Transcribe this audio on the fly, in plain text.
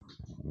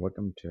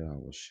Welcome to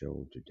our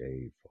show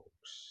today,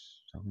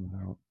 folks. Talking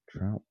about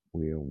Trump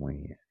will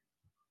win.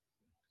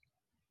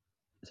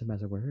 Somebody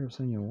said, "Well, Herb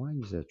Senior, why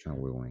you said Trump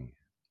will win?"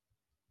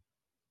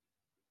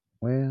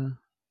 Well,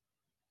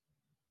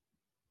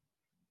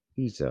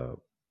 he's uh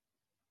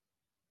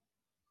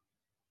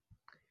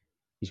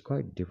he's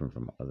quite different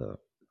from other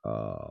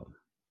uh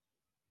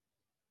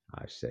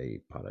I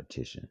say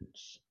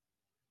politicians.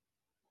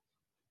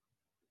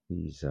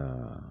 He's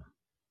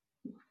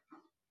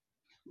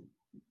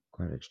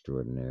quite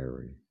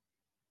extraordinary.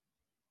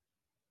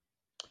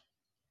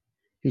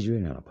 He's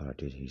really not a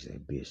politician. He's a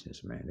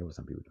businessman. There was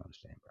some people don't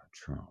understand about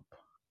Trump,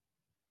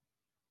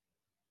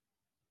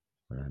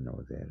 but I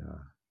know that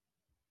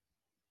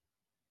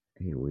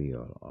he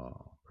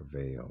will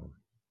prevail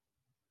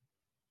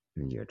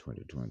in the year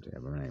 2020.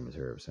 My name is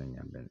Herb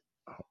Senior. I've been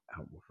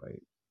out with a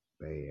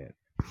bad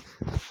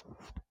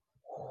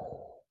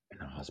in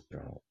the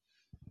hospital.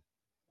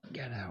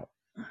 Got out.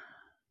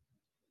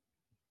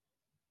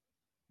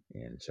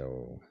 And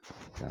so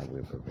God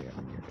will prevail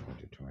in the year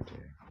 2020.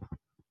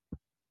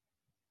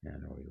 And I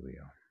know He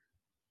will.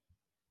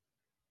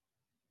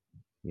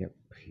 Yep,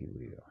 He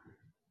will.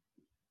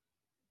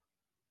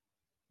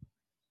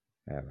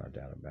 I have no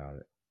doubt about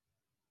it.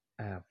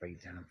 I have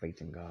faith in Him,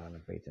 faith in God,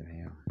 and faith in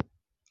Him.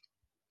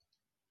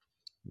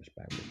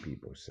 Respect what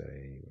people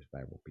say,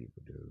 respect what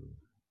people do.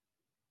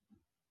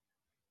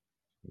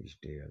 He's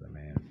still the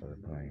man for the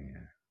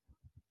plan.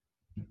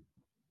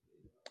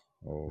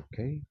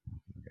 Okay.